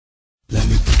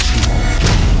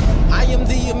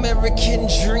American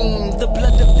dream, the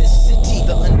blood of this city,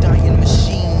 the undying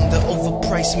machine, the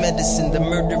overpriced medicine, the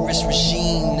murderous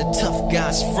regime, the tough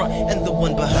guys front and the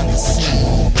one behind the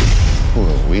scene. Who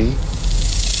are we?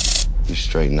 You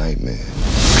straight nightmare.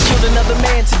 Killed another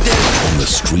man today. On the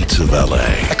streets of LA,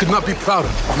 I could not be prouder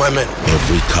of my men.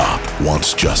 every cop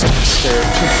wants justice. There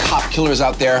are 2 cop killers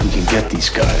out there. We can get these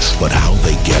guys. But how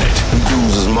they get it Them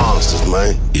dudes is monsters,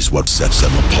 man. is what sets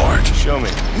them apart. Show me.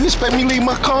 You expect me to leave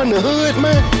my car in the hood,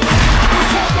 man?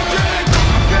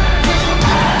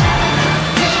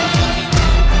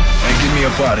 And give me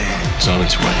a body. It's on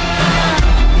its way.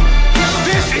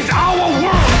 This is our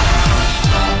world.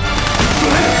 So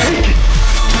let's take it.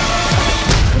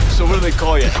 So what do they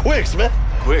call you? Quicks, man.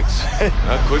 Quicks.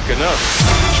 Not quick enough.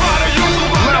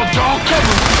 Little dog,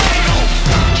 cover.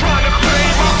 Trying to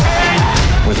claim my pain.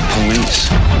 We're the police.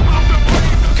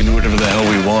 We can do whatever the hell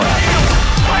we want.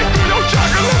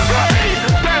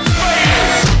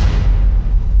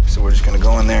 So we're just gonna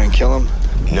go in there and kill him?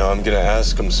 No, I'm gonna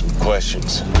ask him some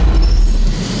questions.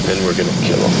 Then we're gonna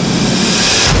kill him.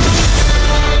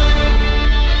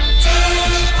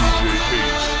 This is DJ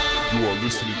Haze. You are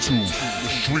listening to The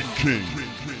Street King,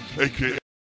 aka